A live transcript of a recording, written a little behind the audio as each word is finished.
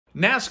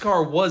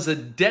NASCAR was a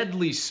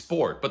deadly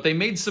sport, but they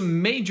made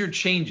some major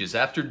changes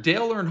after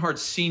Dale Earnhardt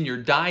Sr.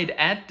 died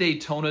at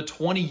Daytona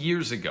 20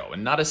 years ago,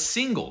 and not a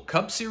single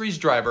Cup Series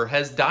driver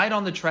has died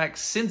on the track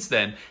since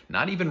then,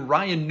 not even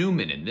Ryan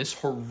Newman in this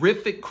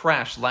horrific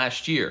crash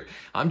last year.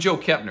 I'm Joe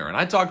Kepner, and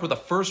I talked with a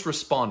first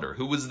responder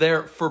who was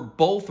there for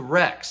both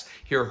wrecks.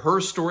 Hear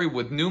her story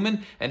with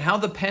Newman and how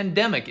the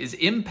pandemic is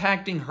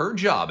impacting her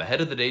job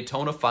ahead of the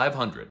Daytona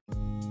 500.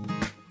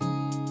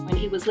 When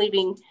he was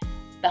leaving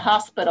the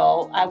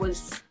hospital, I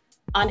was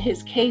on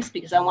his case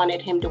because I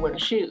wanted him to wear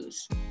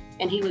shoes.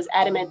 And he was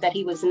adamant that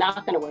he was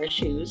not going to wear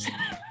shoes.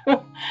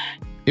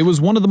 It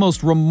was one of the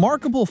most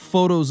remarkable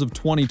photos of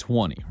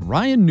 2020.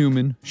 Ryan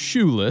Newman,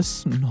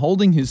 shoeless, and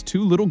holding his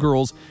two little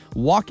girls,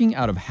 walking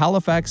out of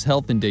Halifax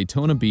Health in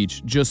Daytona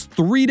Beach just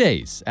 3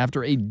 days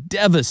after a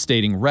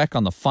devastating wreck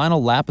on the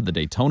final lap of the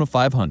Daytona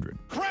 500.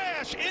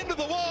 Crash into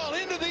the wall,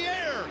 into the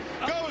air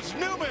goes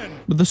Newman.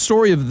 But the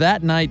story of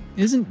that night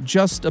isn't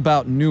just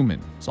about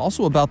Newman. It's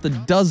also about the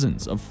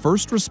dozens of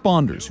first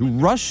responders who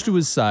rushed to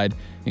his side,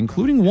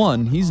 including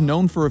one he's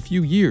known for a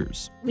few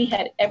years. We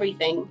had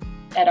everything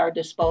at our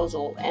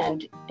disposal,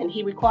 and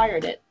he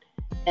required it.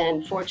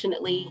 And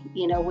fortunately,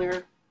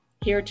 we're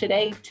here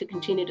today to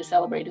continue to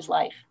celebrate his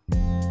life.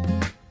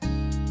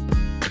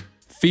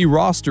 Fee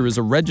Roster is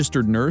a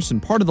registered nurse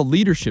and part of the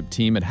leadership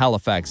team at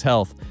Halifax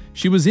Health.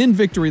 She was in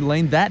Victory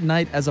Lane that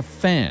night as a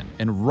fan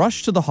and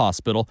rushed to the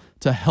hospital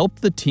to help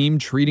the team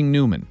treating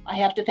Newman. I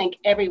have to thank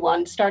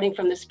everyone, starting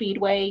from the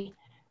Speedway,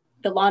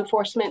 the law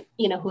enforcement,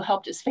 who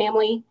helped his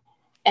family,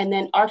 and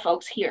then our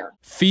folks here.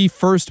 Fee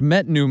first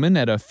met Newman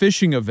at a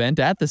fishing event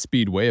at the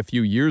Speedway a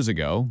few years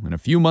ago, and a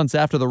few months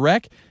after the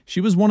wreck, she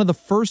was one of the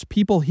first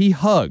people he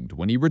hugged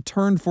when he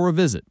returned for a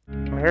visit.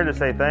 I'm here to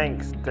say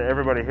thanks to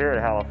everybody here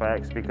at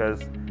Halifax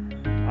because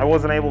I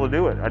wasn't able to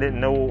do it. I didn't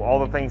know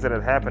all the things that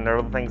had happened,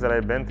 all the things that I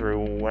had been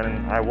through when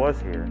I was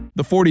here.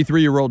 The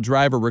 43-year-old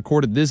driver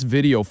recorded this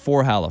video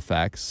for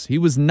Halifax. He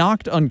was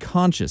knocked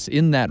unconscious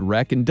in that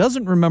wreck and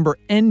doesn't remember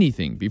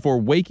anything before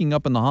waking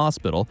up in the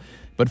hospital.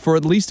 But for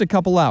at least a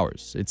couple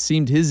hours, it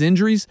seemed his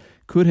injuries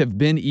could have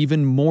been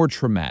even more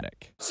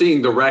traumatic.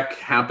 Seeing the wreck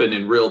happen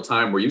in real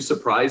time, were you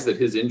surprised that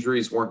his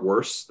injuries weren't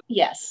worse?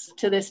 Yes.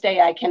 To this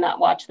day, I cannot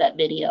watch that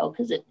video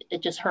because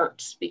it just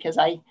hurts, because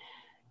I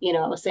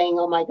was saying,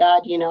 oh my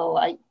God,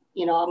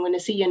 I'm going to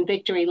see you in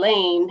Victory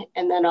Lane.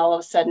 And then all of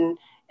a sudden,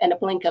 in a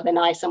blink of an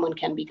eye, someone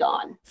can be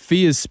gone.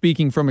 Fee is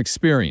speaking from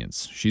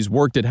experience. She's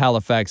worked at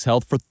Halifax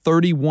Health for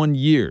 31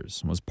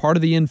 years and was part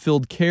of the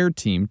infield care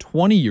team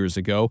 20 years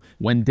ago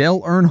when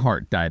Dale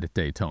Earnhardt died at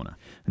Daytona.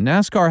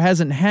 NASCAR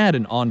hasn't had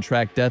an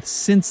on-track death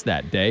since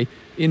that day,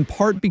 in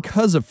part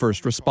because of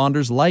first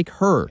responders like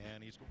her.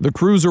 The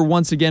crews are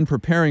once again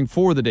preparing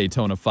for the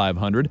Daytona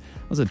 500. It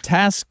was a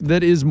task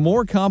that is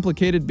more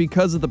complicated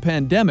because of the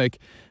pandemic,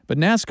 but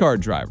NASCAR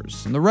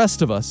drivers and the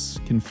rest of us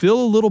can feel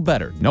a little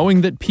better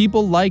knowing that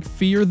people like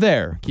Fee are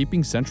there,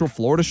 keeping Central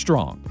Florida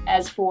strong.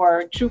 As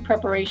for true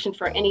preparation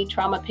for any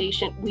trauma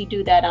patient, we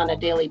do that on a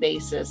daily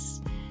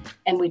basis,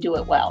 and we do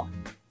it well.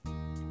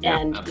 Yeah,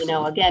 and,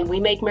 again, we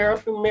make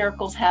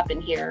miracles happen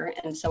here,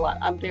 and so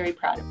I'm very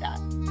proud of that.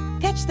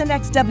 Catch the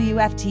next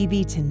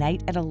WFTV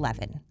tonight at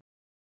 11.